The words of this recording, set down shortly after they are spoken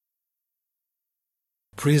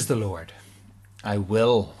Praise the Lord. I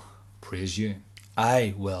will praise you.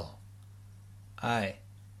 I will. I.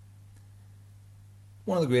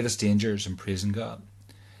 One of the greatest dangers in praising God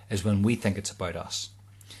is when we think it's about us.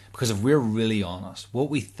 Because if we're really honest,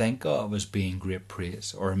 what we think of as being great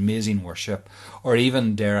praise or amazing worship, or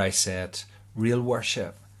even, dare I say it, real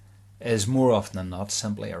worship, is more often than not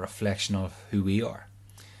simply a reflection of who we are.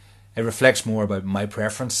 It reflects more about my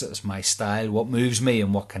preferences, my style, what moves me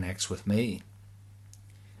and what connects with me.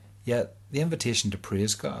 Yet the invitation to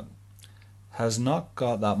praise God has not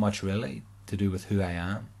got that much really to do with who I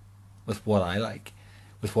am, with what I like,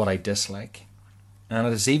 with what I dislike. And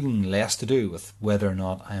it has even less to do with whether or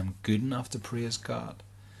not I am good enough to praise God,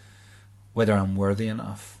 whether I'm worthy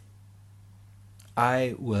enough.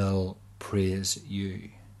 I will praise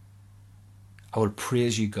you. I will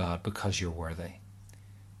praise you, God, because you're worthy.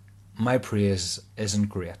 My praise isn't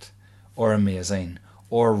great or amazing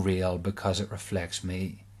or real because it reflects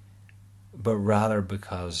me, but rather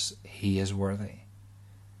because He is worthy.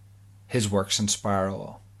 His works inspire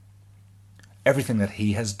awe. Everything that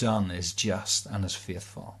He has done is just and is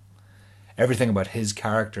faithful. Everything about His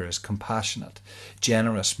character is compassionate,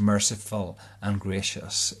 generous, merciful, and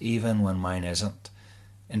gracious, even when mine isn't.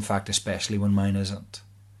 In fact, especially when mine isn't.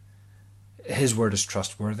 His word is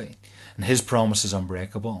trustworthy, and His promise is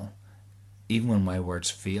unbreakable, even when my words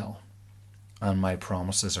fail, and my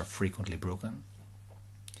promises are frequently broken.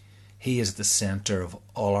 He is the centre of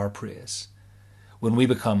all our praise. When we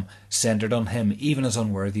become centred on Him, even as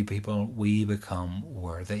unworthy people, we become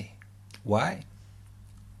worthy. Why?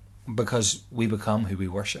 Because we become who we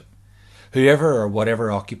worship. Whoever or whatever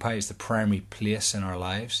occupies the primary place in our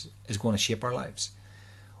lives is going to shape our lives.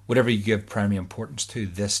 Whatever you give primary importance to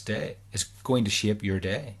this day is going to shape your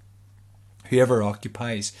day. Whoever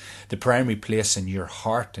occupies the primary place in your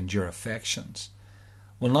heart and your affections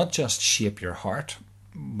will not just shape your heart,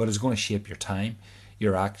 but is going to shape your time,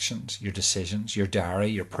 your actions, your decisions, your diary,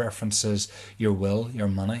 your preferences, your will, your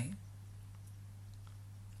money.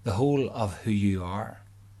 The whole of who you are,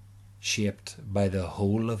 shaped by the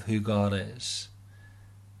whole of who God is.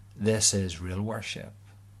 This is real worship.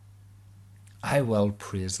 I will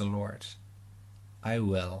praise the Lord. I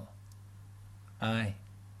will.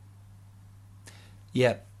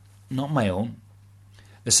 Yet, not my own.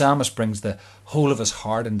 The psalmist brings the whole of his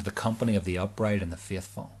heart into the company of the upright and the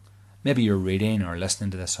faithful. Maybe you're reading or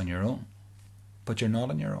listening to this on your own, but you're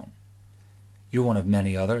not on your own. You're one of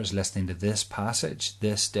many others listening to this passage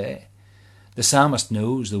this day. The psalmist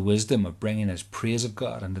knows the wisdom of bringing his praise of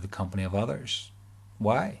God into the company of others.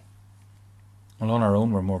 Why? Well, on our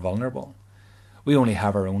own we're more vulnerable. We only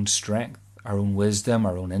have our own strength, our own wisdom,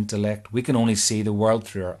 our own intellect. We can only see the world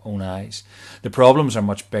through our own eyes. The problems are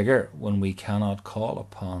much bigger when we cannot call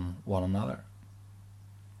upon one another.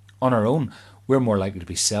 On our own, we're more likely to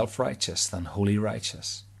be self-righteous than wholly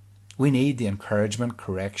righteous. We need the encouragement,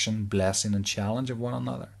 correction, blessing, and challenge of one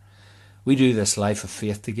another. We do this life of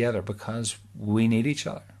faith together because we need each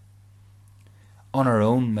other. On our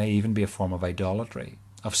own may even be a form of idolatry,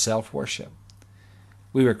 of self-worship.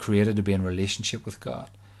 We were created to be in relationship with God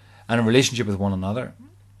and in relationship with one another.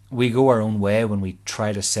 We go our own way when we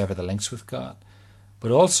try to sever the links with God,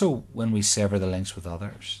 but also when we sever the links with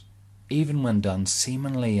others, even when done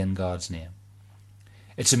seemingly in God's name.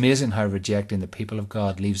 It's amazing how rejecting the people of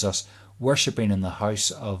God leaves us worshipping in the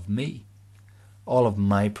house of me, all of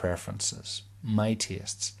my preferences, my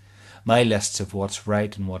tastes, my lists of what's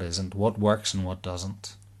right and what isn't, what works and what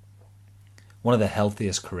doesn't. One of the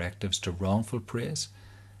healthiest correctives to wrongful praise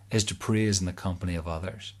is to praise in the company of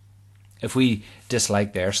others. If we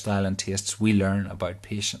dislike their style and tastes, we learn about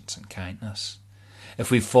patience and kindness.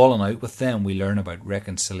 If we've fallen out with them, we learn about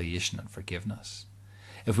reconciliation and forgiveness.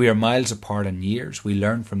 If we are miles apart in years, we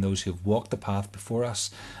learn from those who have walked the path before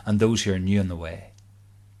us and those who are new on the way.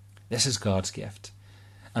 This is God's gift,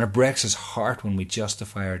 and it breaks His heart when we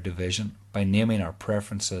justify our division by naming our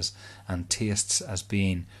preferences and tastes as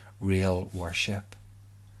being real worship.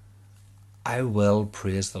 I will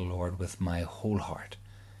praise the Lord with my whole heart,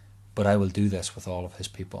 but I will do this with all of His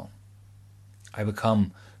people. I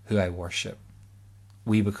become who I worship.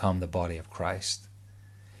 We become the body of Christ.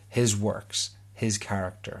 His works, His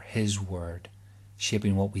character, His word,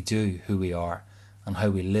 shaping what we do, who we are, and how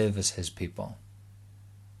we live as His people.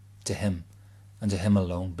 To Him, and to Him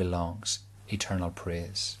alone, belongs eternal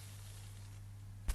praise.